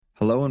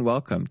Hello and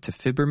welcome to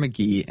Fibber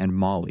McGee and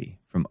Molly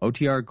from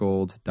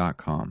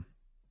OTRGold.com.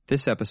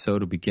 This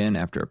episode will begin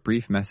after a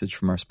brief message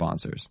from our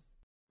sponsors.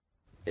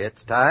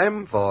 It's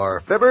time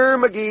for Fibber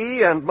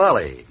McGee and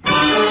Molly.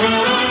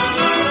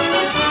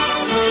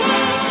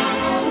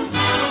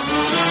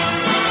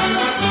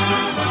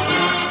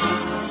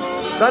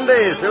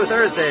 Sundays through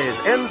Thursdays,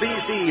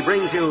 NBC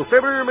brings you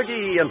Fibber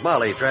McGee and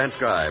Molly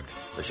transcribed.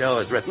 The show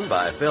is written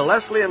by Phil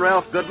Leslie and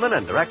Ralph Goodman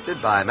and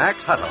directed by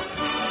Max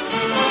Hutto.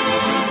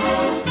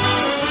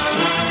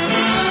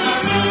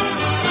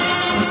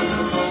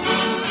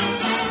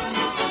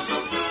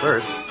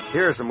 First,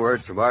 here are some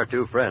words from our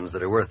two friends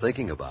that are worth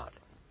thinking about.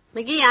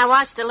 McGee, I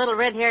watched a little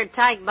red-haired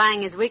tyke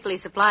buying his weekly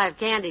supply of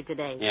candy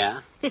today. Yeah?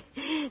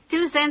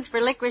 2 cents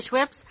for licorice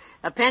whips,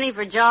 a penny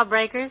for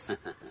jawbreakers.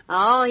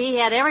 Oh, he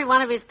had every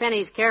one of his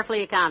pennies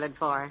carefully accounted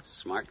for.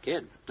 Smart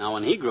kid. Now,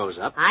 when he grows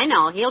up... I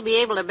know. He'll be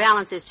able to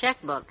balance his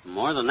checkbook.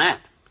 More than that.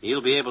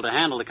 He'll be able to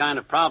handle the kind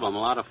of problem a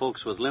lot of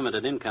folks with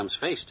limited incomes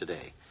face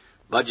today.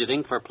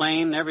 Budgeting for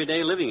plain,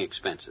 everyday living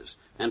expenses.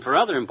 And for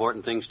other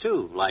important things,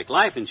 too, like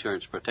life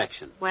insurance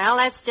protection. Well,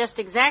 that's just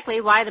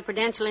exactly why the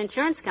Prudential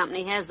Insurance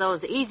Company has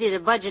those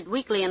easy-to-budget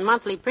weekly and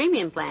monthly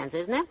premium plans,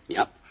 isn't it?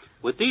 Yep.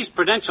 With these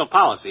Prudential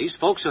policies,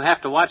 folks who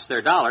have to watch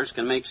their dollars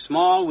can make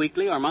small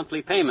weekly or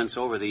monthly payments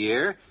over the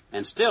year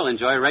and still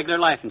enjoy regular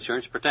life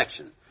insurance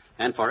protection.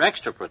 And for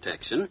extra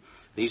protection,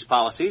 these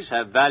policies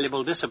have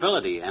valuable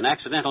disability and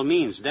accidental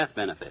means death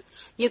benefits.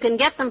 You can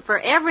get them for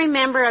every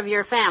member of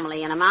your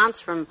family in amounts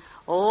from,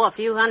 a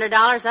few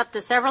 $100s up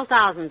to several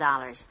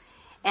 $1,000s.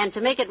 And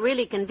to make it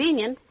really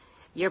convenient,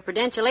 your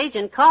Prudential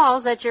agent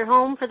calls at your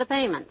home for the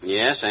payments.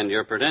 Yes, and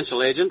your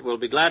Prudential agent will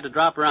be glad to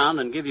drop around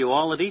and give you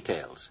all the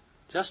details.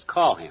 Just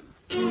call him.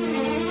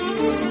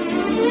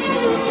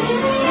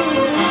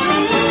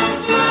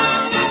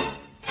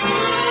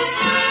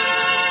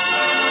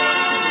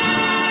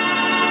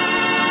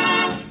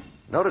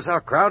 Notice how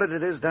crowded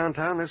it is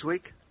downtown this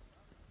week?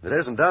 It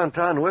isn't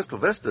downtown Wistful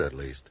Vista, at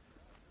least.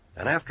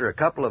 And after a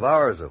couple of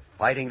hours of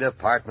fighting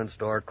department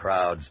store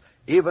crowds,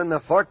 even the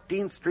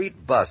 14th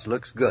Street bus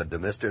looks good to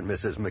Mr. and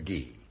Mrs.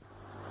 McGee.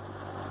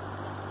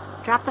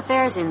 Drop the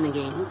fares in,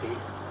 McGee. Okay.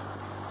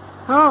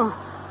 Oh,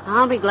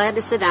 I'll be glad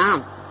to sit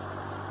down.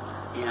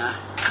 Yeah.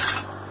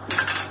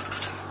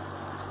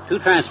 2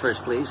 transfers,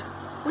 please.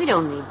 We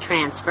don't need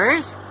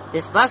transfers.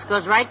 This bus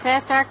goes right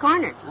past our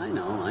corner. I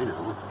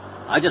know.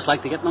 I just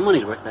like to get my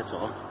money's worth, that's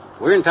all.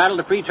 We're entitled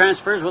to free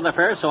transfers with our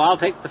fares, so I'll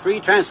take the free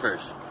transfers.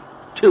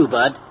 2,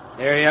 Bud.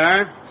 There you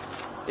are.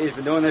 He's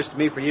been doing this to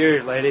me for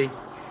years, lady.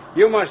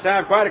 You must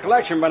have quite a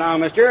collection by now,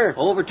 mister.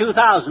 Over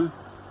 2,000.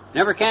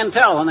 Never can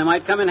tell when they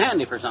might come in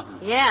handy for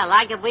something. Yeah,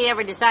 like if we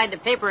ever decide to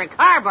paper a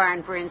car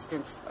barn, for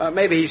instance.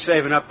 Maybe he's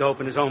saving up to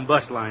open his own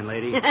bus line,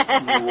 lady.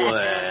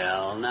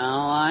 Well,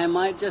 now, I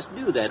might just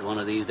do that one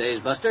of these days,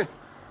 Buster.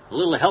 A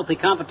little healthy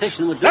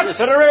competition would do Step this.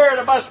 to the rear of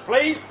the bus,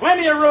 please.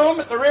 Plenty of room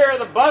at the rear of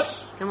the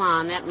bus. Come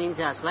on, that means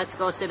us. Let's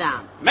go sit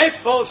down.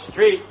 Maple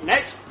Street.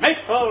 Next,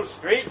 Maple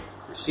Street.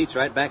 The seat's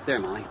right back there,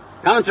 Molly.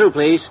 Coming through,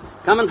 please.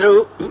 Coming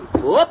through.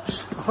 Whoops.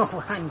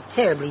 Oh, I'm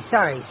terribly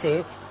sorry,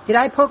 sir. Did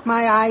I poke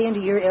my eye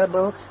into your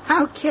elbow?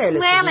 How careless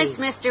Well, of me. it's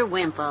Mr.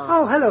 Wimple.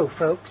 Oh, hello,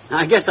 folks.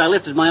 I guess I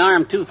lifted my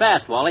arm too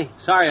fast, Wally.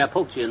 Sorry I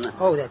poked you in the...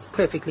 Oh, that's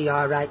perfectly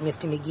all right,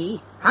 Mr.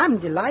 McGee. I'm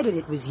delighted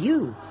it was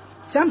you.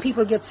 Some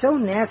people get so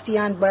nasty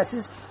on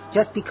buses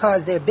just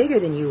because they're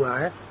bigger than you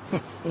are.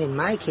 And in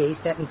my case,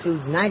 that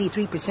includes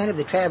 93% of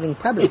the traveling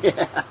public.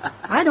 Yeah.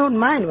 I don't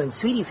mind when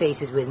Sweetie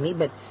Face is with me,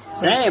 but...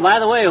 Say, by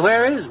the way,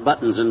 where is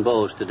Buttons and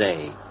Bows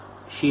today?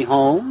 She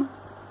home?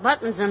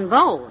 Buttons and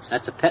Bows.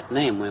 That's a pet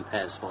name Wimp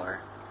has for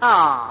her.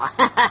 Oh,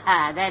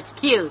 that's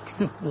cute.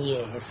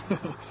 Yes.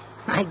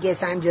 I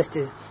guess I'm just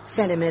a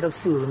sentimental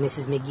fool,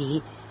 Mrs.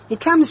 McGee.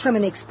 It comes from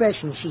an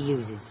expression she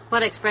uses.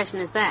 What expression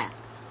is that?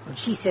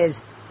 She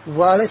says,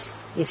 Wallace,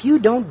 if you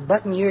don't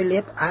button your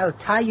lip, I'll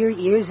tie your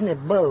ears in a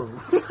bow.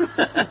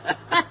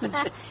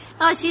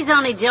 Oh, she's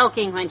only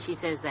joking when she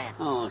says that.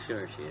 Oh,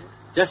 sure she is.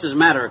 Just as a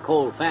matter of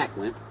cold fact,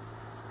 Wimp,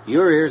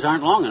 your ears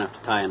aren't long enough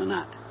to tie in a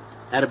knot.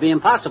 That'd be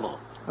impossible.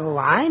 Oh,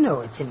 I know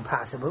it's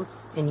impossible,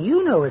 and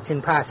you know it's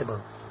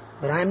impossible.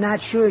 But I'm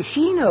not sure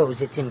she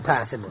knows it's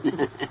impossible.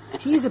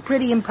 She's a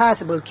pretty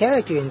impossible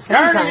character, and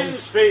sometimes...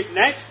 Jarnigan Street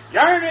next.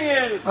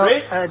 Jarnigan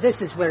Street.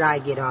 This is where I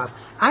get off.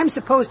 I'm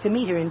supposed to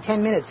meet her in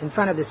 10 minutes in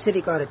front of the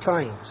Civic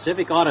Auditorium.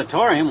 Civic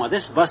Auditorium? Well,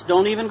 this bus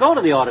don't even go to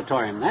the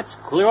auditorium. That's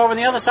clear over on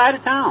the other side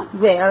of town.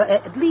 Well,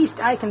 at least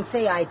I can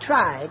say I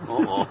tried.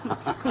 Oh.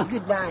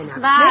 Goodbye now.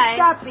 Bye. Next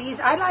stop, please.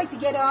 I'd like to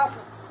get off.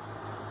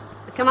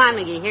 Come on,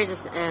 McGee. Here's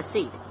a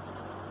seat.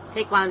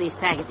 Take one of these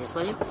packages,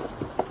 will you?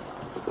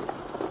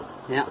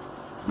 Yeah.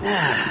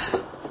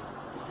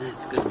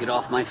 It's good to get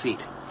off my feet.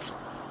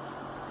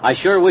 I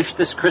sure wish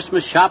this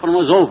Christmas shopping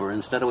was over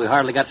instead of we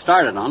hardly got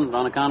started on it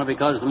on account of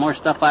because the more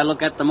stuff I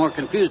look at, the more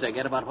confused I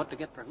get about what to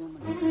get for whom.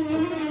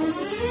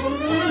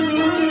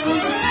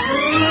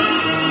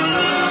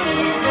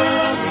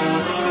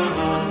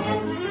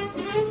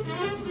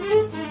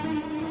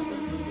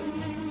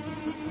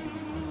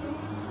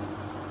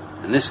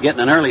 And this getting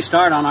an early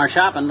start on our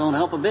shopping don't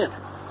help a bit.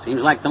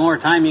 Seems like the more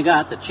time you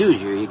got, the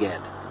choosier you get.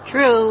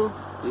 True.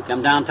 We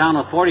come downtown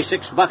with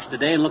 $46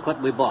 today, and look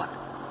what we bought.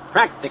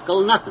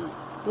 Practical nothing.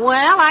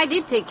 Well, I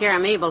did take care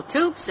of Mabel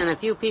Toops and a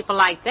few people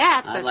like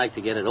that, but... I'd like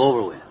to get it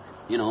over with.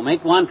 You know,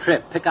 make one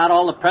trip, pick out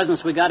all the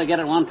presents we got to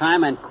get at one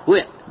time, and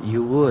quit.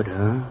 You would,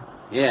 huh?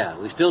 Yeah,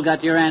 we still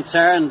got your Aunt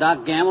Sarah and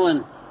Doc Gamble,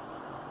 and...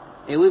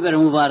 Hey, we better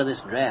move out of this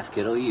draft,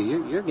 kiddo.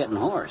 You're getting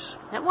hoarse.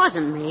 That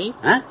wasn't me.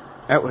 Huh?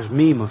 That was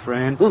me, my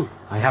friend. Ooh.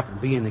 I happen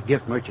to be in the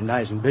gift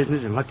merchandising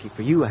business, and lucky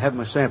for you, I have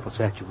my sample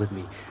satchel with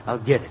me. I'll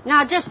get it.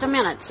 Now, just a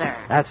minute, sir.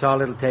 That's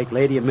all it'll take,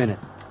 lady, a minute.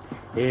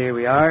 Here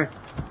we are.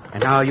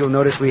 And now you'll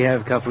notice we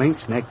have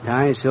cufflinks,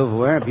 neckties,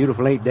 silverware, a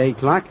beautiful 8-day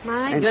clock.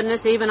 My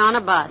goodness, even on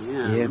a bus.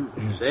 Yeah. Yep.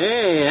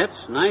 Say,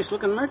 that's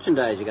nice-looking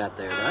merchandise you got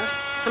there, Doc.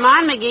 Come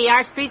on, McGee.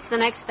 Our street's the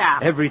next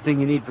stop. Everything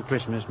you need for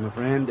Christmas, my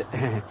friend.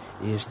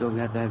 You still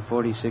got that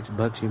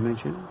 $46 you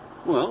mentioned?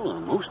 Well,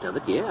 most of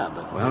it, yeah,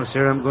 but... Well,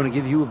 sir, I'm going to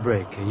give you a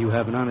break. You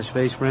have an honest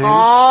face, friend?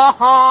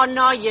 Oh,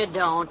 no, you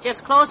don't.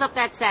 Just close up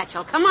that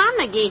satchel. Come on,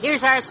 McGee.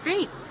 Here's our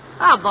street.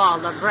 A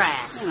ball of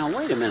brass. Hey, now,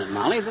 wait a minute,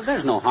 Molly.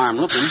 There's no harm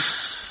looking.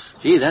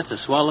 Gee, that's a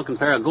swell-looking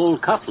pair of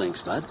gold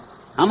cufflinks, Bud.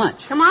 How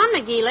much? Come on,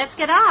 McGee. Let's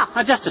get off.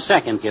 Just a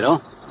second,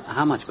 kiddo.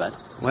 How much, Bud?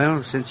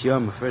 Well, since you're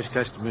my first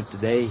customer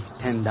today,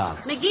 $10.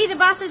 McGee, the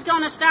bus is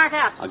going to start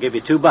up. I'll give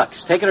you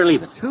 $2. Take it or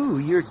leave it. Ooh,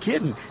 you're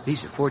kidding.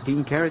 These are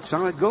 14-karat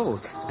solid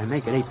gold. And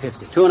make it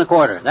 $8.50. 2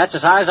 1/4. That's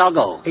as high as I'll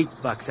go.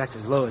 $8. That's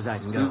as low as I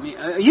can go.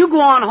 You go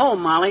on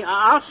home, Molly.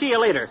 I'll see you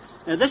later.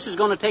 This is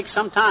going to take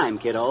some time,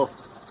 kiddo.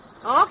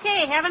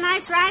 Okay, have a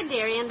nice ride,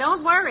 dearie, and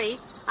don't worry.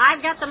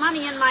 I've got the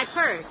money in my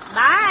purse.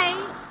 Bye.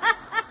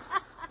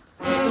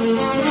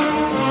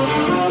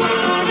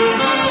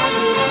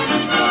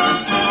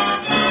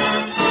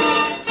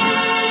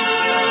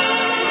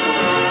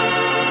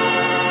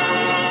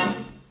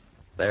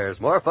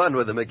 There's more fun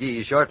with the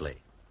McGees shortly.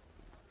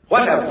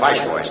 What have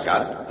Viceroys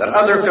got that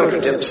other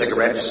filter-tip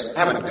cigarettes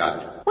haven't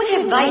got? What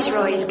have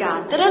Viceroys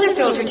got that other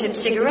filter-tip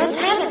cigarettes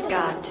haven't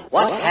got?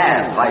 What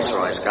have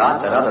Viceroys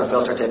got that other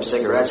filter-tip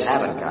cigarettes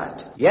haven't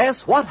got?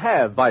 Yes, what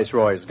have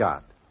Viceroys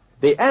got?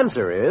 The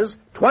answer is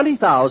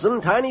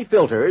 20,000 tiny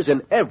filters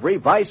in every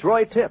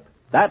Viceroy tip.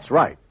 That's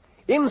right.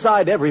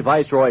 Inside every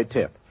Viceroy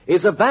tip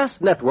is a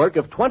vast network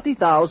of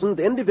 20,000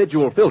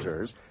 individual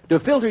filters to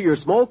filter your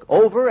smoke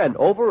over and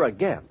over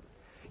again.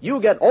 You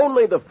get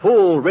only the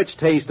full, rich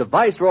taste of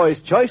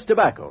Viceroy's choice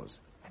tobaccos.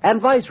 And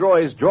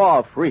Viceroys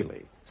draw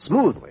freely,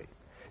 smoothly.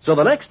 So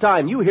the next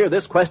time you hear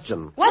this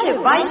question, what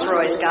have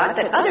Viceroys got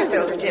that other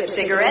filter-tip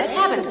cigarettes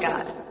haven't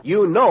got?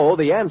 You know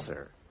the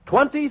answer.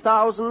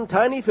 20,000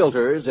 tiny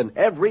filters in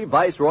every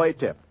Viceroy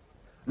tip.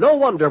 No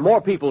wonder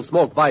more people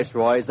smoke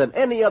Viceroys than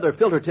any other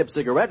filter-tip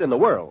cigarette in the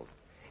world.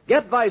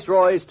 Get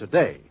Viceroys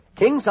today.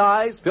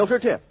 King-size filter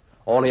tip.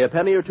 Only a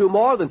penny or two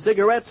more than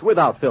cigarettes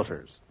without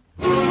filters.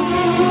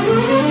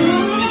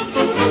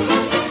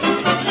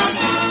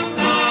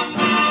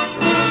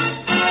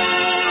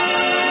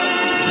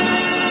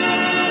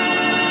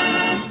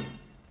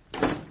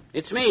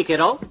 It's me,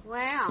 kiddo.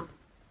 Well,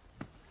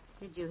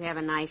 did you have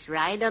a nice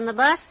ride on the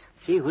bus?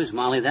 Gee whiz,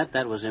 Molly,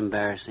 that was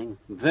embarrassing.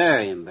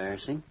 Very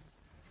embarrassing.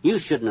 You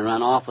shouldn't have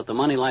run off with the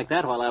money like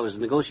that while I was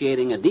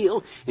negotiating a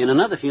deal. In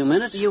another few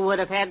minutes... You would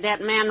have had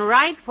that man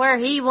right where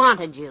he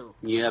wanted you.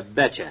 You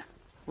betcha.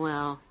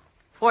 Well,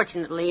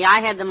 fortunately, I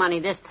had the money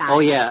this time.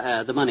 Oh,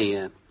 yeah, the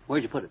money.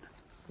 Where'd you put it?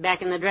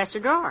 Back in the dresser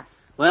drawer.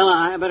 Well,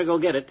 I better go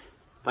get it.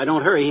 If I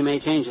don't hurry, he may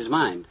change his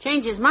mind.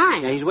 Change his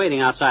mind? Yeah, he's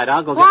waiting outside.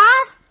 I'll go get...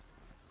 What?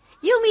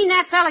 You mean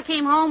that fella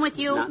came home with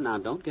you? Now,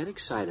 don't get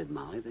excited,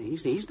 Molly.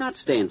 He's not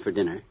staying for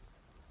dinner.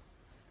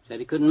 Said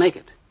he couldn't make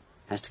it.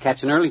 Has to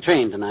catch an early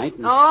train tonight.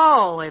 And...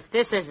 Oh, if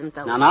this isn't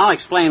the... Now, I'll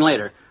explain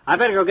later. I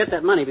better go get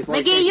that money before...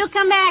 McGee, you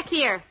come back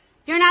here.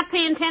 You're not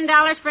paying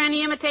 $10 for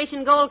any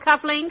imitation gold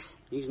cufflinks?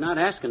 He's not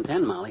asking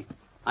 10, Molly.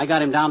 I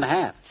got him down to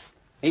half.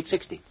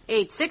 $8.60.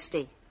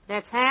 $8.60.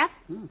 That's half?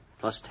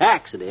 Plus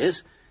tax, it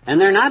is. And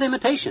they're not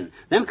imitation.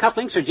 Them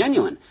cufflinks are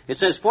genuine. It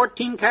says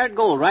 14-karat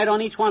gold right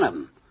on each one of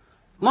them.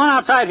 Come on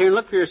outside here and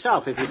look for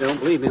yourself if you don't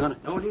believe me.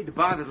 No need to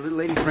bother the little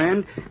lady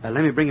friend. Let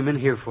me bring him in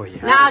here for you.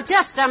 Now,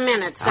 just a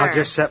minute, sir. I'll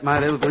just set my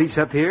little valise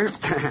up here.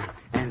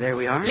 And there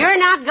we are. You're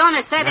not going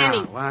to set now, any...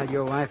 While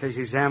your wife is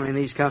examining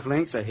these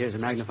cufflinks, here's a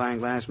magnifying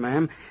glass,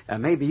 ma'am.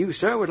 Maybe you,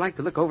 sir, would like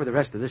to look over the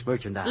rest of this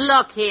merchandise.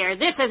 Look here.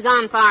 This has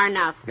gone far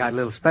enough. Got a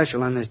little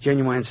special on this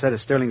genuine set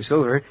of sterling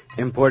silver,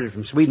 imported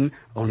from Sweden.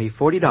 Only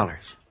 $40.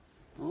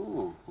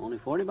 Oh, only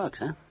 $40,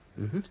 huh?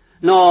 Mm-hmm.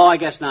 No, I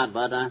guess not,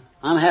 Bud.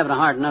 I'm having a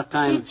hard enough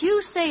time. Did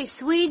you say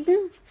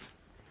Sweden?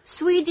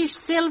 Swedish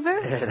silver?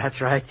 That's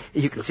right.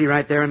 You can see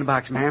right there in the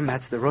box, ma'am.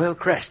 That's the Royal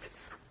Crest.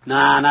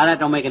 Nah, that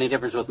don't make any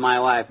difference with my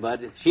wife,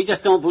 Bud. She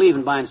just don't believe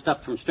in buying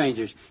stuff from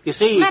strangers. You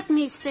see... Let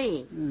me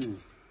see.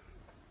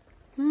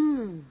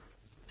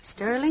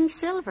 Sterling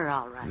silver,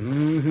 all right.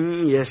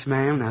 Mm-hmm. Yes,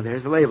 ma'am. Now,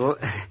 there's the label.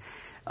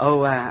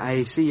 Oh,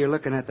 I see you're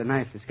looking at the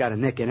knife that's got a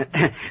nick in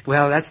it.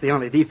 Well, that's the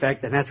only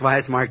defect, and that's why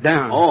it's marked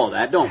down. Oh,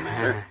 that don't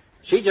matter.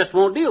 She just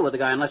won't deal with the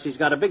guy unless he's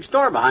got a big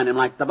store behind him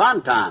like the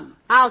Bonton.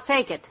 I'll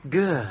take it.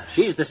 Good.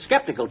 She's the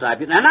skeptical type.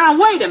 Now,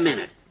 wait a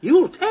minute.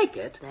 You'll take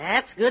it?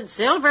 That's good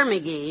silver,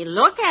 McGee.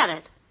 Look at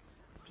it.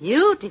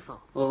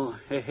 Beautiful. Oh,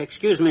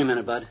 excuse me a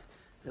minute, Bud.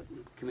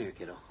 Come here,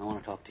 kiddo. I want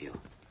to talk to you.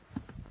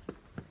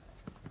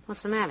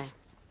 What's the matter?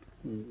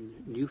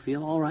 Do you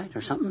feel all right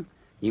or something?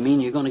 You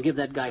mean you're going to give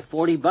that guy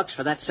 $40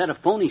 for that set of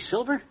phony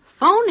silver?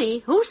 Phony?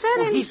 Who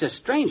said it? He's a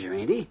stranger,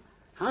 ain't he?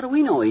 How do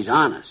we know he's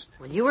honest?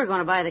 Well, you were going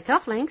to buy the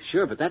cufflinks.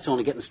 Sure, but that's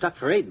only getting stuck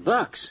for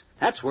 $8.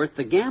 That's worth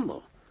the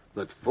gamble.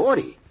 But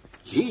 40?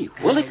 Gee,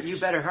 willikers. You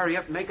better hurry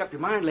up and make up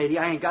your mind, lady.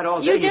 I ain't got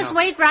all day, You just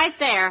wait right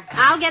there.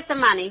 I'll get the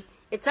money.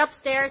 It's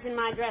upstairs in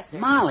my dresser.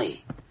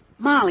 Molly,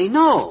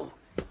 no.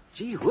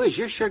 Gee whiz,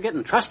 you're sure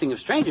getting trusting of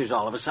strangers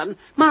all of a sudden.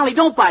 Molly,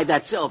 don't buy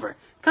that silver.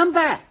 Come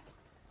back.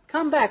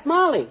 Come back,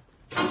 Molly.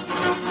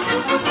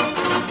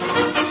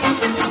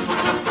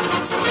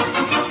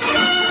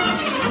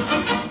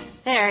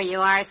 There you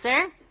are,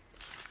 sir.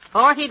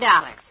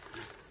 $40.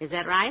 Is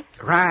that right?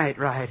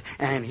 Right.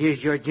 And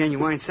here's your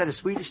genuine set of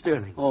Swedish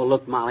sterling. Oh,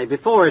 look, Molly,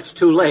 before it's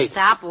too late.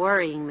 Stop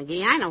worrying,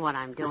 McGee. I know what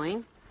I'm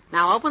doing.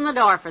 Now open the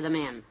door for the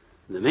men.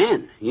 The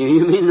men?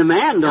 You mean the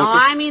man, don't you? No,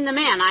 I mean the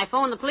men. I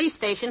phoned the police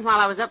station while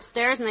I was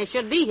upstairs, and they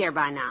should be here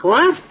by now.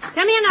 What?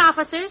 Come in,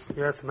 officers.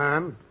 Yes,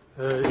 ma'am.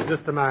 Is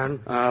this the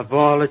man? Of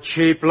all the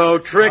cheap, low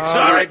tricks.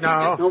 All right,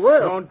 now. No,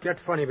 well. Don't get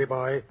funny, me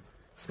boy.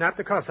 Snap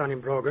the cuffs on him,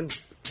 Brogan.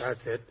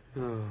 That's it.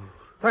 Oh.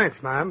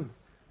 Thanks, ma'am.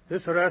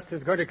 This arrest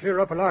is going to clear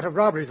up a lot of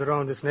robberies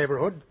around this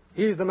neighborhood.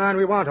 He's the man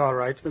we want, all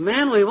right. The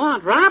man we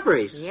want?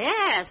 Robberies?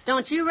 Yes.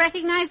 Don't you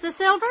recognize the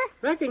silver?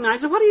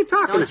 Recognize it? What are you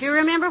talking about? Don't you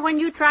remember when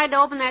you tried to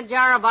open that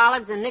jar of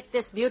olives and nicked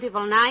this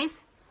beautiful knife?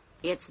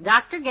 It's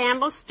Dr.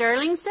 Gamble's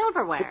sterling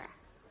silverware.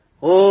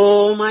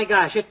 Oh, my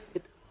gosh.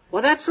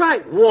 Well, that's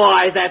right.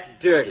 Why, that's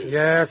dirty.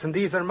 Yes, and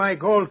these are my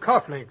gold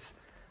cufflinks.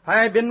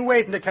 I've been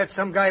waiting to catch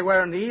some guy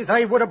wearing these.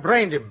 I would have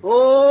brained him.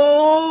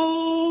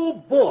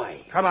 Oh,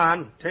 boy. Come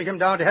on. Take him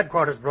down to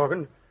headquarters,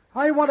 Brogan.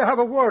 I want to have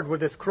a word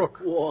with this crook.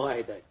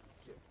 Why, that...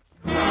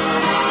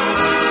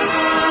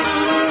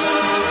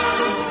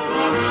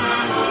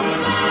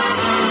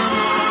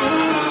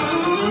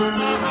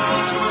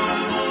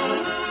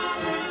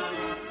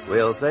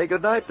 We'll say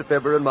goodnight to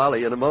Fibber and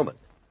Molly in a moment.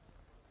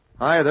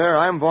 Hi there,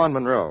 I'm Vaughn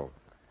Monroe.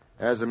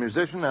 As a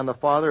musician and the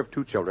father of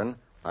 2 children,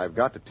 I've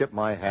got to tip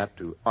my hat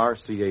to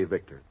RCA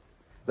Victor.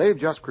 They've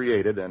just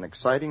created an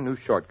exciting new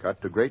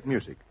shortcut to great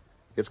music.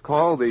 It's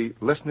called the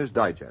Listener's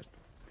Digest.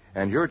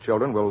 And your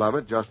children will love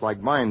it just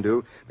like mine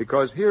do,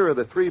 because here are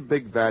the 3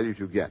 big values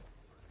you get.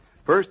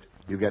 First,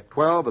 you get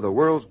 12 of the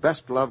world's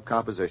best-loved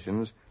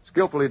compositions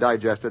skillfully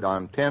digested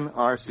on 10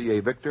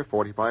 RCA Victor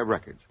 45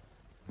 records.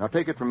 Now,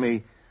 take it from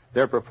me,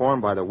 they're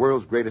performed by the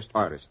world's greatest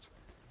artists.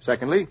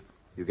 Secondly,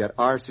 you get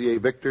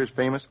RCA Victor's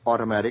famous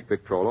automatic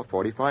Victrola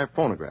 45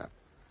 phonograph.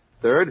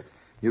 Third,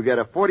 you get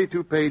a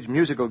 42-page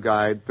musical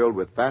guide filled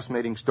with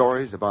fascinating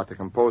stories about the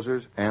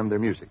composers and their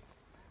music.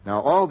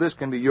 Now, all this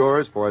can be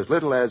yours for as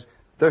little as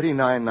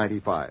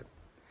 $39.95.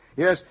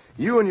 Yes,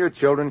 you and your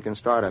children can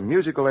start a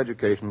musical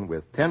education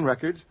with 10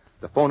 records,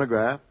 the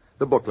phonograph,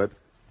 the booklet,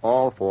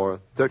 all for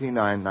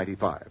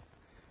 $39.95.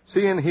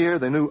 See and hear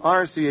the new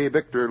RCA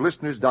Victor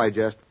Listener's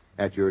Digest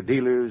at your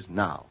dealers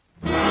now.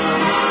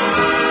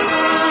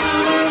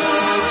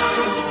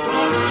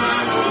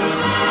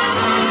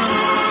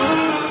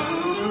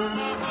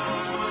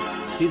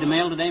 See the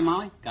mail today,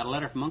 Molly? Got a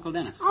letter from Uncle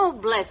Dennis. Oh,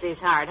 bless his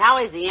heart. How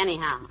is he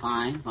anyhow?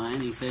 Fine.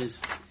 He says,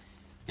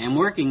 am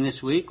working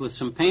this week with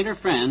some painter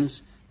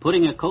friends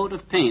putting a coat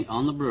of paint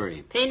on the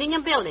brewery. Painting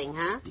a building,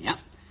 huh? Yep.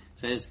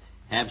 Says,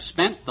 have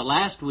spent the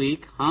last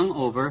week hung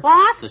over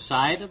what? The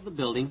side of the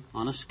building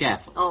on a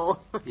scaffold. Oh.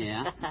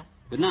 Yeah.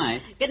 Good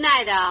night. Good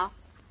night, Al.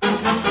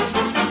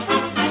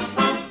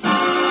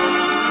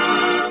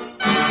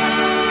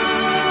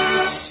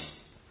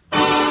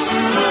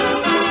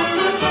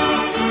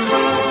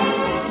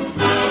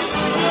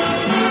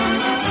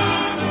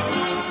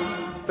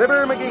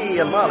 Fibber,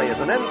 McGee, and Molly is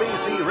an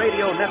NBC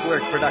Radio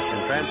Network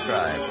production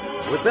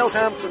transcribed, with Bill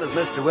Thompson as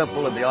Mr.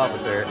 Wimple and the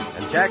officer,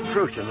 and Jack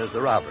Crucian as the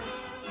robber.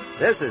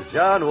 This is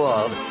John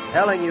Wald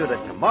telling you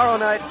that tomorrow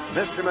night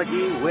Mr.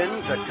 McGee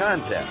wins a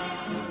contest.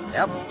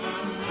 Yep.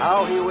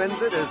 How he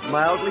wins it is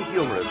mildly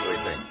humorous, we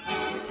think.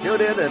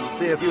 Tune in and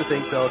see if you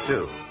think so,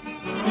 too.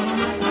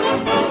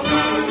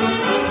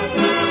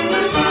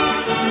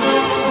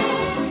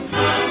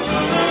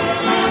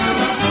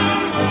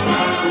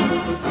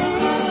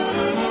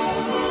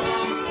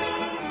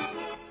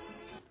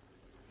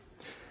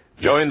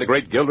 Join the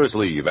great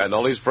Gildersleeve and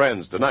all his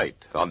friends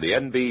tonight on the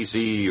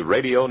NBC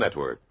Radio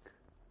Network.